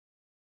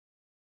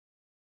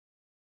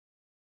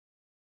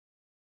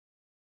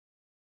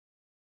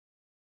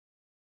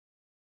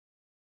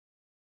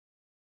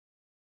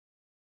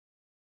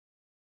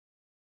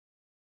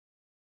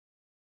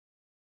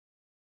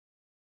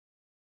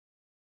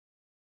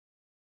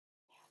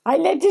I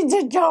lived in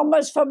St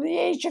Thomas from the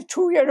age of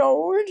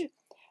 2-year-old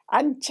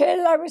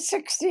until I was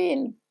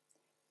 16,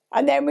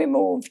 and then we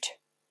moved.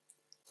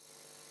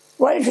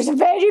 Well, it was a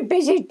very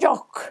busy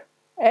dock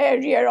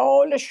area.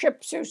 All the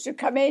ships used to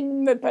come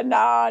in with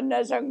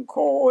bananas and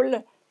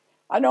coal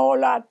and all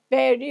that.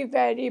 Very,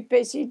 very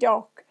busy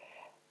dock.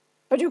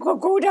 But you could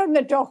go down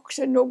the docks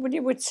and nobody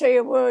would say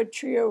a word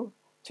to you.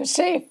 It was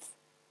safe.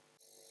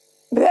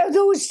 But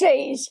those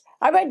days,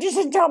 I went to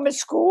St Thomas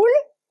School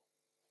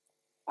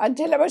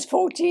until I was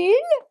 14.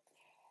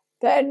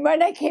 Then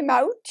when I came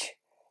out,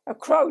 a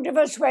crowd of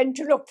us went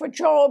to look for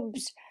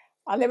jobs,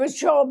 and there was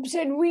jobs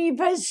in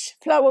Weaver's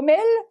flour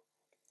mill,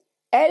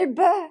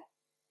 Elba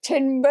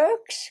tin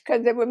works,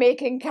 because they were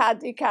making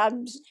caddy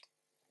cans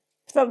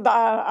for the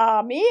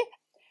army,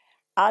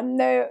 and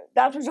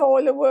that was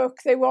all the work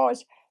there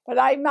was. But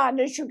I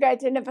managed to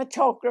get in a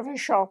photographer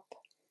shop,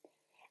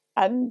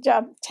 and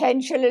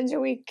 10 shillings a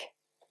week.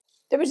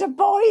 There was a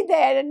boy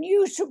there, and he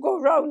used to go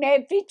round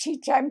every tea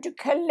time to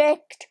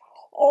collect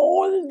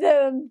all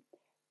the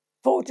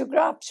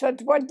photographs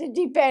that wanted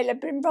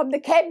developing from the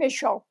chemist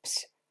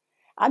shops.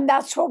 And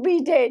that's what we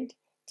did.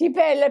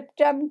 Developed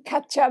them,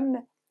 cut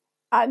them,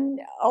 and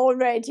all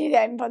ready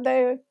then for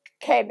the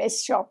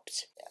chemist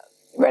shops.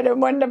 We had a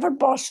wonderful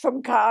boss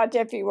from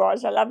Cardiff, he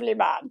was, a lovely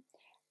man.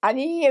 And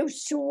he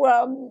used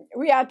to,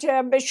 we had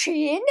a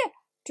machine,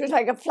 it was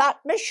like a flat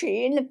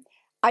machine,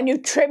 and you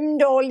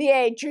trimmed all the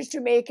edges to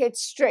make it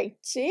straight,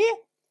 see?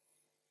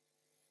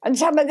 And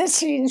some of the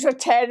scenes were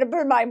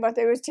terrible, mind what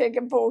they was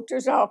taking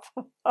photos of.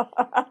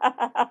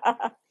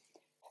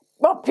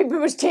 What people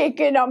was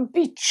taking on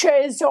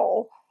beaches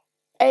or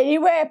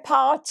anywhere,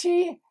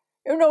 party,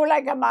 you know,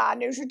 like a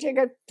man used to take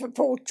a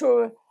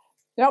photo.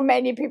 Not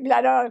many people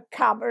had a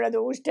camera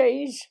those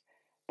days,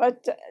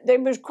 but they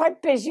was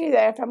quite busy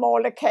there from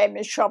all the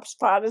chemist shops, as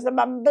far as the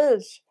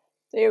Mumbles.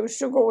 They used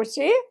to go,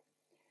 see,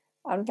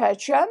 and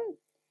fetch them.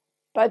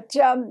 But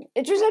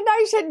it was a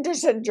nice,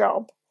 interesting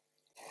job.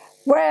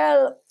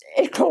 Well,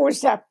 it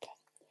closed up.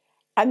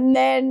 And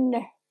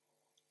then,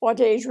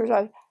 what age was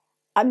I?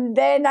 And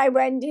then I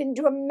went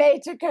into a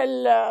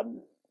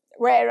medical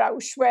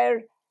warehouse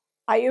where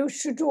I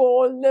used to do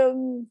all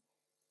the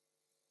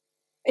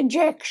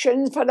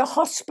injections for the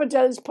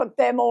hospitals, put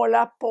them all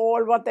up,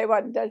 all what they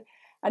wanted.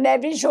 And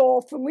every so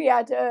often we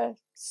had a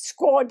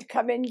squad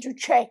come in to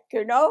check,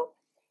 you know,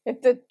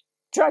 if the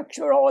drugs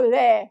were all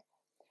there.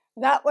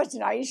 That was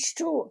nice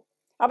too.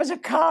 I was a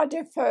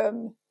Cardiff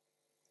firm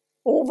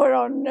over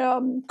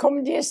on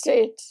Comedy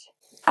Estate.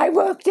 I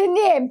worked in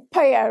the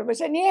Empire. I was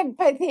in the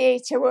Empire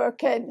Theatre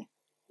working.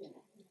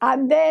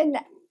 And then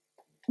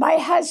my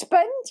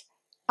husband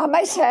and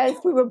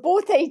myself, we were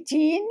both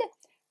 18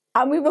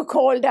 and we were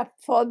called up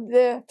for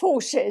the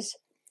forces.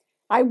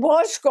 I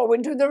was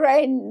going to the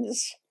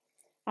Wrens.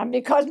 And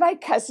because my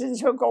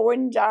cousins were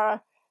going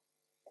to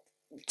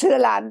the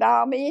Land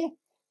Army,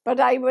 but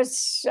I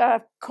was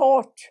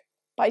caught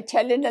by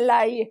telling a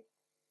lie.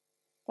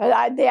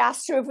 But they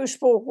asked her if we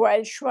spoke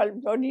Welsh. Well,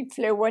 only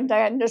fluent,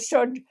 I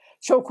understood.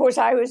 So, of course,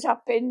 I was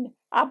up in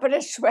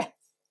Aberystwyth.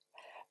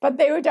 But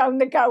they were down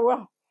the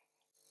Gower.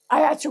 I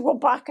had to go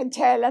back and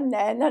tell them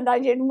then, and I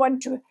didn't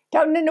want to.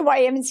 Down in the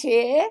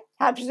YMCA,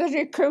 that was the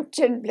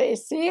recruiting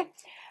place, see?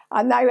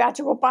 And I had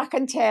to go back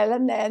and tell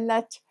them then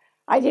that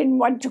I didn't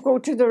want to go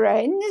to the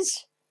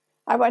Wrens.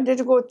 I wanted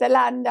to go to the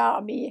Land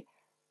Army.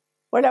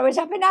 Well, I was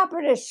up in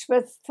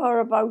Aberystwyth for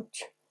about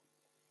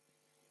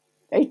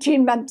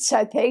 18 months,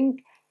 I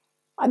think.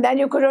 And then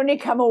you could only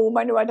come home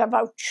when you had a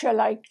voucher,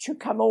 like, to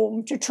come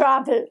home to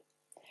travel.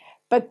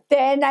 But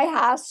then I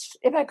asked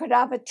if I could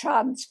have a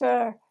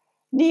transfer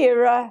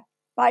nearer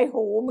my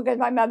home because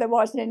my mother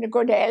wasn't in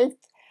good health.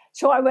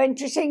 So I went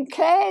to St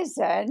Clair's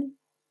then.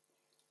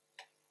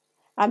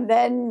 And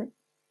then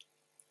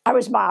I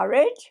was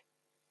married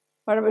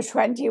when I was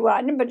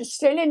 21, but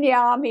still in the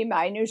army,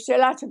 mind. You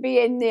still had to be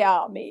in the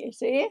army, you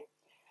see.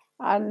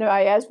 And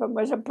my husband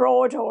was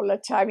abroad all the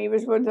time. He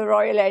was with the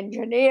Royal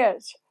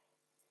Engineers.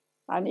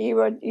 And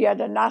he had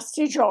a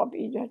nasty job.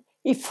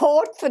 He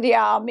fought for the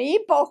army,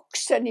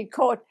 boxed, and he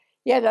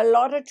had a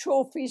lot of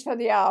trophies for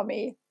the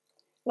army.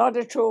 A lot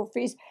of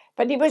trophies.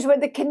 But he was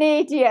with the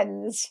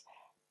Canadians.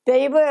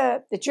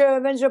 The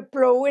Germans were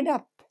blowing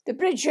up the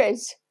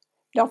bridges,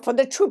 not for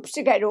the troops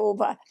to get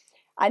over.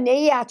 And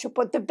they had to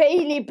put the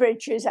Bailey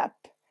bridges up.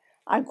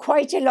 And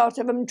quite a lot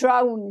of them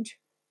drowned.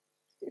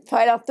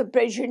 Fell off the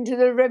bridge into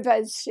the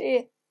rivers.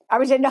 See? I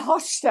was in a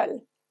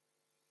hostel.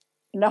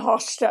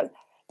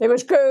 There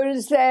was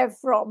girls there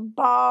from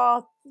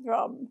Bath,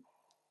 from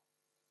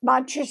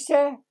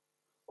Manchester.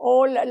 A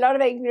lot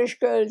of English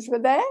girls were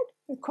there.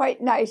 Quite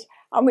nice.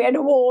 And we had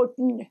a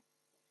warden.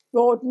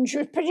 She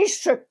was pretty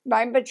strict,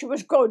 mind, but she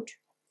was good.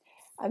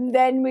 And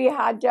then we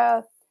had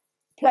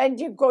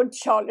plenty of good,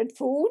 solid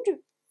food.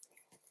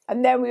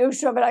 And then we used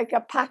to have like a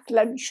packed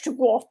lunch to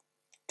go off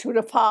to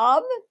the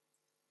farm.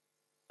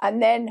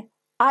 And then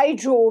I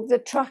drove the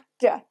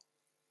tractor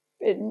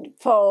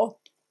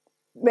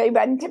we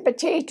went to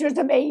potatoes,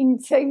 the main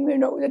thing, you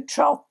know,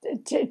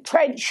 the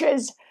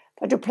trenches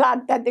for to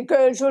plant that. The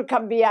girls would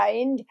come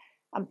behind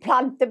and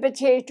plant the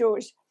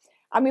potatoes.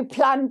 And we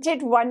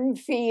planted one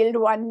field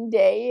one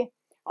day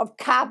of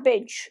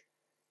cabbage.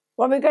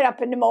 When we got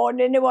up in the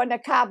morning, there wasn't a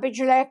cabbage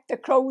left. The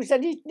crows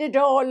had eaten it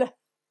all.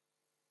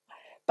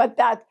 But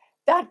that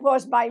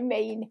was my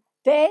main.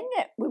 Then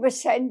I was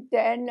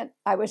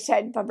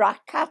sent for rat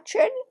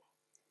catching.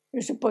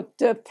 Used to put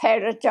the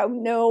ferret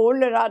down the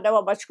hole, and I don't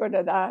know much good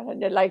at that. I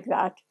didn't like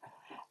that.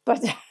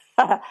 But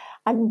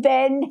and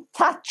then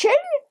thatching.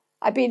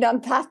 I've been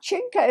on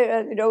thatching,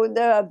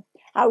 the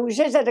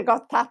houses that have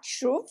got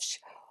thatched roofs.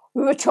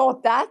 We were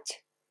taught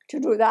to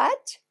do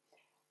that.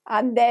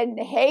 And then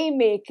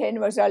haymaking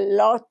was a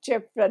lot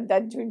different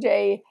than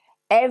today.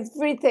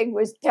 Everything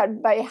was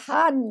done by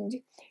hand.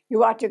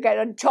 You had to get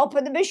on top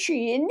of the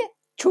machine.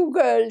 2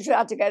 girls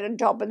had to get on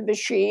top of the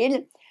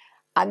machine.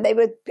 And they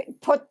would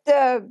put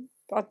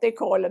what they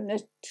call them,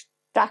 the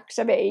stacks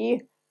of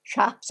hay,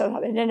 chaps or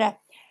something in it.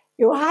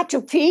 You had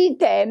to feed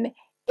them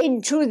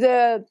into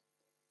the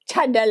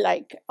tunnel,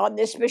 like on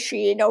this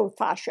machine,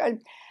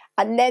 old-fashioned.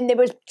 And then there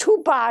was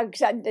 2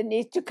 bags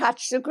underneath to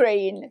catch the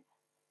grain.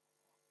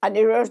 And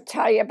they were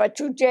tired, but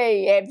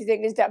today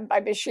everything is done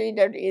by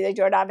machinery. They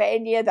don't have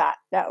any of that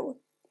now.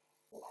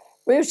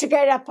 We used to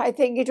get up, I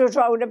think it was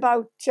round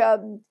about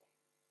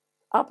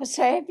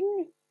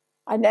 7:30.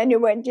 And then you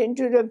went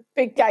into the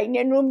big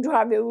dining room to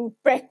have your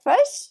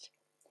breakfast.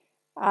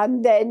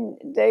 And then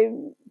they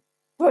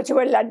put you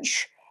a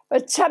lunch.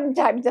 But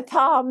sometimes the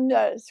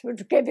farmers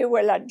would give you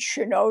a lunch,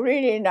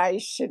 really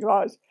nice it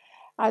was.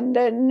 And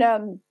then I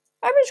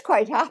was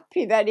quite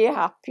happy, very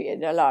happy in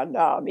the Land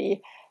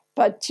Army.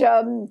 But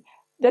the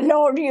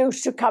lorry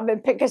used to come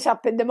and pick us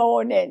up in the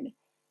morning.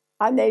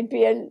 And it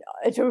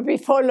would be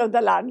full of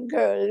the land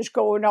girls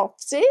going off,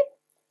 see?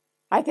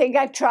 I think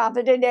I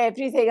travelled in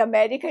everything,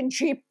 American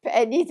sheep,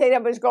 anything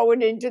that was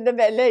going into the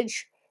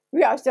village.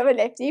 We used to have a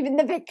lift, even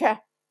the vicar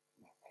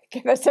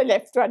gave us a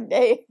lift one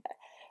day.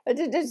 But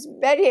it is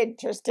very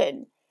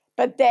interesting.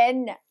 But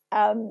then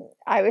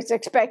I was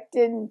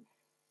expecting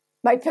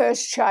my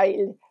first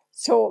child.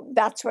 So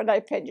that's when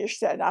I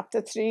finished then, after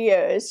 3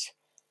 years.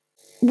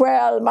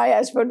 Well, my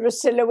husband was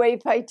still away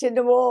fighting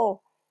the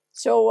war.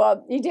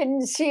 So he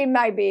didn't see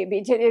my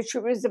baby till she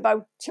was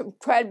about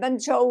 12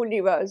 months old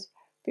he was.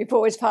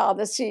 Before his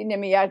father seen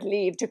him, he had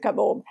leave to come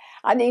home.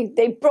 And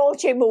they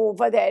brought him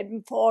over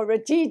then for a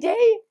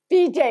D-Day,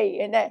 B-Day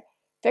in a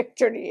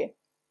victory.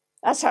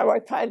 That's how I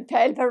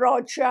fell for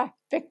Roger,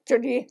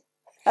 victory.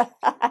 The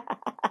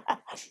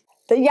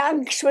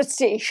Yanks were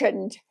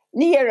stationed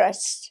near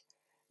us.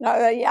 Now,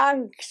 the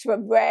Yanks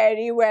were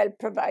very well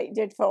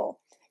provided for.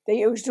 They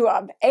used to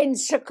have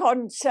Ensa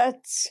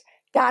concerts,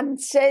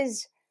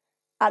 dances,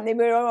 and they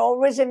were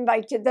always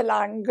invited the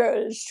land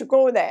girls to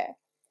go there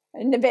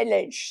in the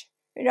village.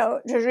 There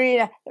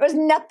was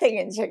nothing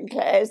in St.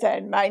 Clair's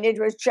then, mind. It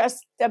was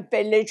just a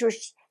village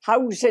with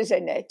houses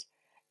in it.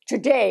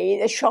 Today,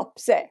 the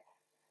shops there.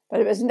 But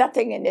there was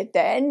nothing in it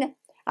then.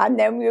 And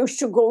then we used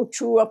to go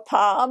to a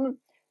farm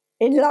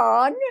in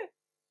Larne,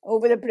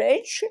 over the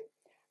bridge.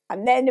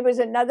 And then there was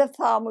another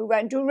farm we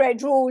went to,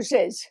 Red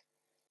Roses.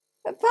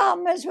 The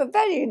farmers were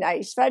very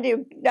nice,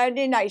 very,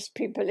 very nice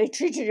people. They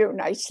treated you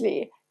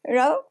nicely,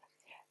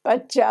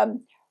 But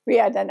we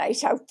had a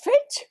nice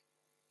outfit,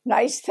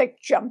 nice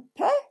thick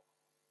jumper,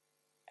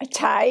 a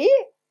tie,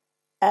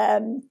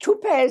 2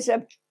 pairs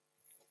of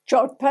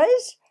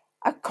jodhpurs,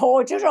 a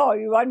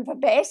corduroy one for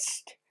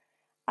best,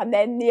 and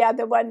then the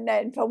other one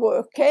then for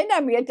working.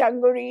 And we had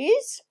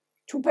dungarees,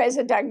 2 pairs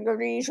of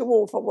dungarees you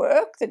wore for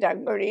work, the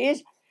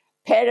dungarees,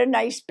 pair of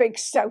nice big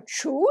stout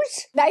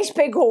shoes, nice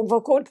big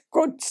overcoat,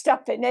 good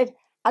stuff in it,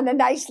 and a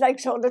nice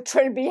sort of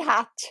trilby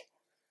hat.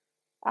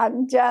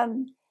 And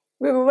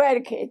we were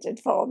well catered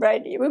for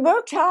already. We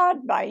worked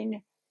hard,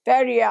 mine,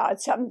 very hard.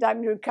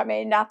 Sometimes we'd come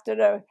in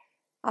after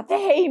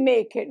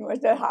haymaking was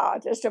the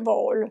hardest of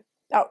all.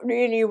 That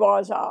really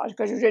was hard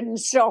because you didn't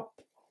stop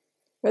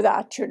with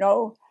that,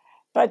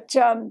 But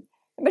the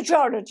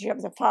majority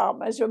of the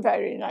farmers were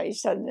very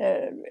nice and,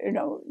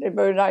 they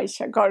were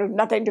nice. I got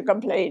nothing to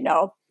complain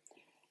of.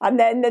 And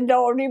then the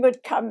lorry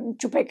would come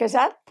to pick us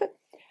up.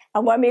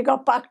 And when we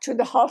got back to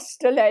the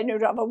hostel, then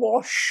we'd have a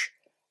wash.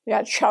 We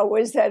had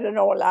showers there and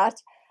all that.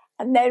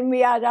 And then we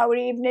had our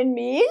evening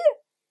meal,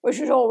 which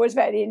was always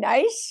very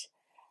nice.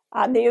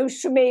 And they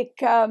used to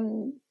make a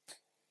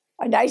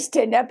nice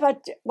dinner.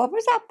 But what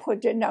was that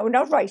pudding now?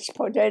 Not rice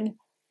pudding.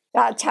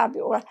 That's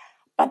tabula.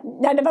 But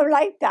none of them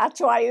liked that,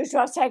 so I used to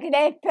have second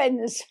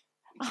hairpins.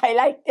 I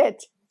liked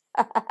it.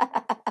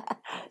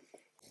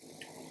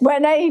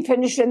 When I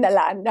finished in the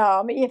Land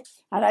Army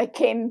and I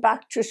came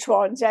back to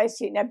Swansea, I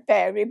seen a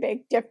very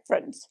big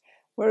difference.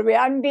 Where we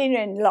hadn't been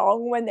in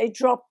long when they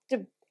dropped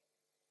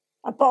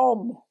a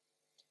bomb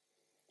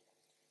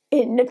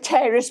in the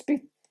terrace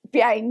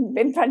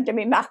in front of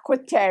me,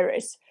 Mackworth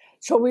Terrace.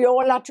 So we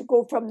all had to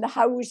go from the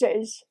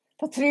houses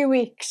for 3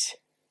 weeks.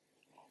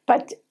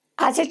 But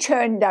as it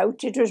turned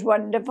out, it was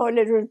wonderful.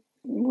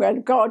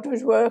 God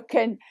was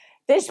working.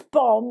 This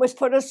bomb was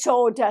full of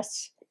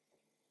sawdust.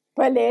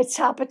 Well, they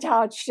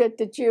sabotaged it,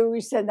 the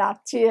Jews and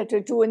Nazis that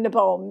were doing the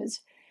bombs.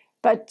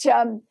 But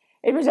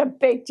it was a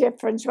big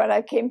difference when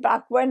I came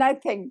back. When I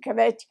think of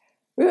it,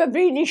 we were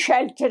really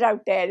sheltered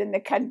out there in the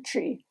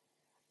country,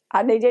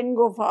 and they didn't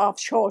go far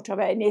short of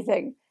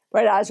anything.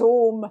 Whereas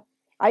home,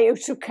 I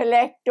used to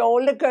collect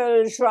all the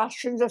girls'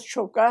 rations of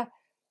sugar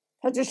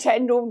to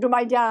send home to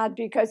my dad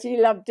because he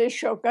loved his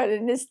sugar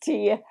and his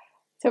tea.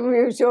 So we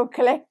used to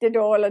collect it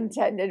all and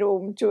send it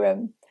home to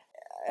him.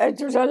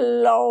 It was an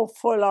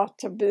awful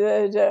lot of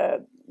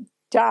the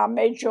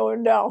damage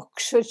on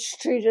Oxford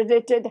Street.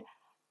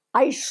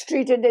 High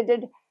Street and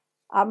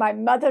and my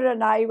mother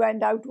and I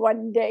went out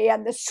one day,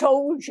 and the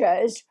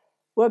soldiers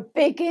were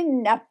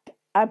bigging up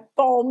a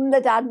bomb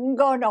that hadn't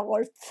gone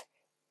off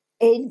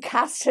in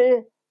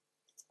Castle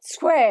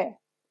Square.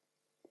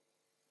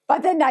 By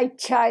the night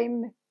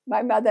time,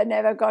 my mother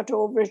never got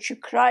over it. She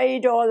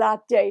cried all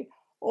that day.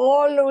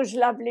 All those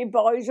lovely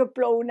boys were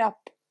blown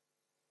up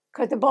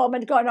because the bomb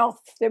had gone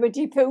off. They were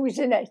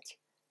defusing it.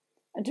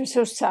 And it was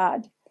so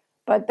sad.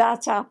 But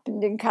that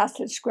happened in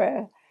Castle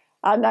Square.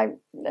 And a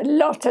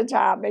lot of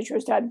damage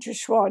was done to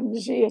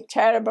Swansea. A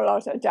terrible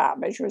lot of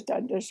damage was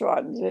done to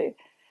Swansea.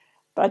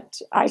 But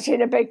I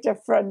seen a big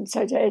difference,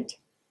 I did.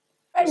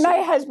 When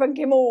my husband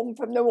came home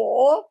from the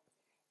war,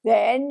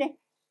 then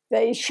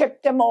they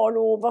shipped them all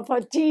over for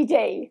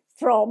D-Day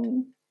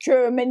from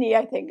Germany,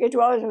 I think it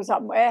was, or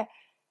somewhere.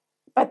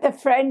 But the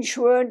French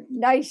weren't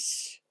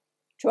nice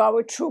to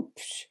our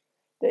troops.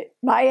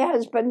 My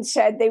husband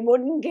said they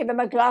wouldn't give him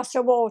a glass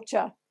of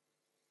water.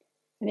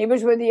 And he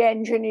was with the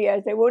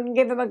engineers. They wouldn't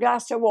give him a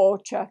glass of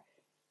water.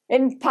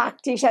 In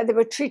fact, he said they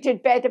were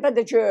treated better by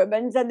the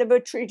Germans than they were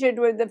treated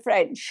with the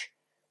French,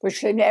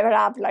 which they never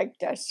have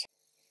liked us.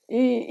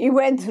 He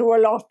went through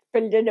a lot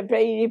building the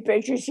Bailey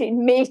Bridge. He's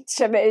seen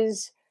mates of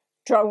his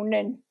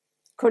drowning.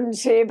 Couldn't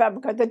save them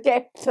because the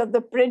depth of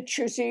the bridge,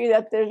 you see,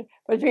 that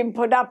was being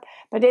put up.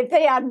 But if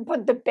they hadn't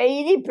put the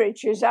Bailey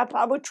bridges up,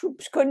 our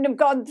troops couldn't have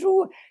gone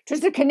through. It was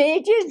the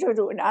Canadians who were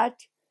doing that,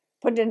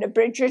 putting the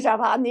bridges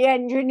up, and the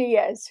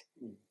engineers.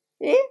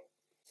 Yeah?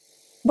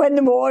 When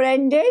the war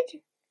ended,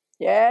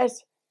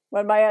 yes,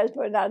 when my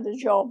husband had a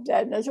job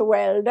then as a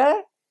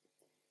welder,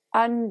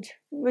 and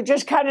we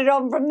just carried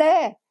on from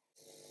there.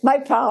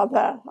 My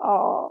father,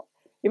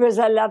 he was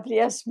the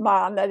loveliest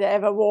man that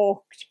ever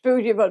walked.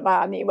 Beautiful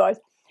man he was.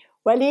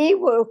 Well, he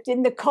worked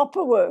in the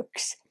copper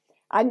works,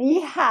 and he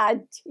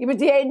was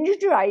the engine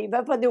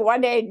driver for the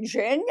one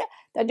engine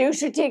that used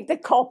to take the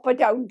copper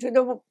down to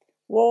the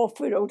wharf,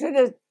 you know,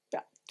 to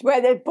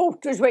where the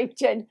boat was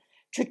waiting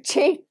to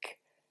take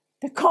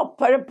the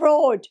copper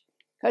abroad,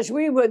 because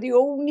we were the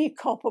only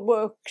copper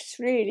works,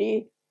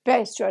 really,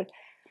 best one.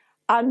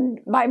 And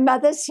my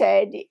mother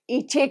said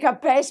he'd take a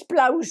best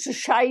blouse to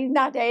shine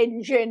that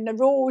engine, the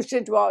rose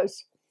it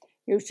was.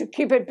 He used to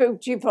keep it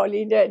beautiful,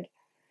 he did.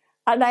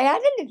 And I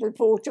had a little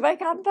photo, I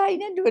can't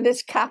find it, with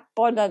his cap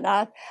on and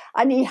that.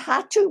 And he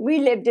had to, we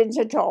lived in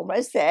St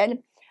Thomas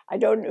then, I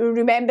don't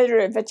remember the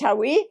River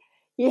Towie.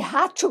 He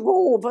had to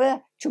go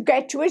over to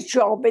get to his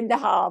job in the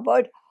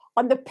Harvard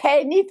on the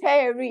penny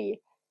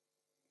ferry.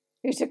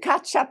 He used to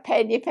catch that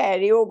penny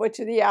ferry over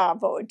to the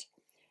Harvard.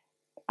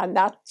 And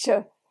that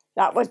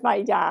was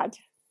my dad.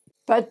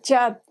 But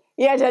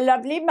he had a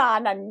lovely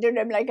man under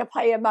him, like a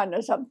fireman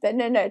or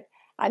something, in it.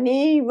 And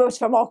he was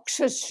from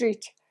Oxford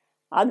Street.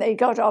 And they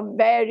got on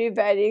very,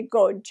 very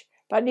good.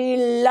 But he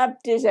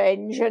loved his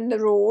engine, the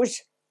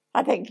Rose.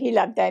 I think he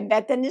loved them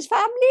better than his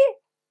family.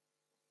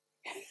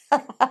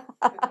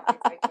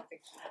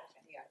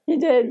 He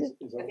did.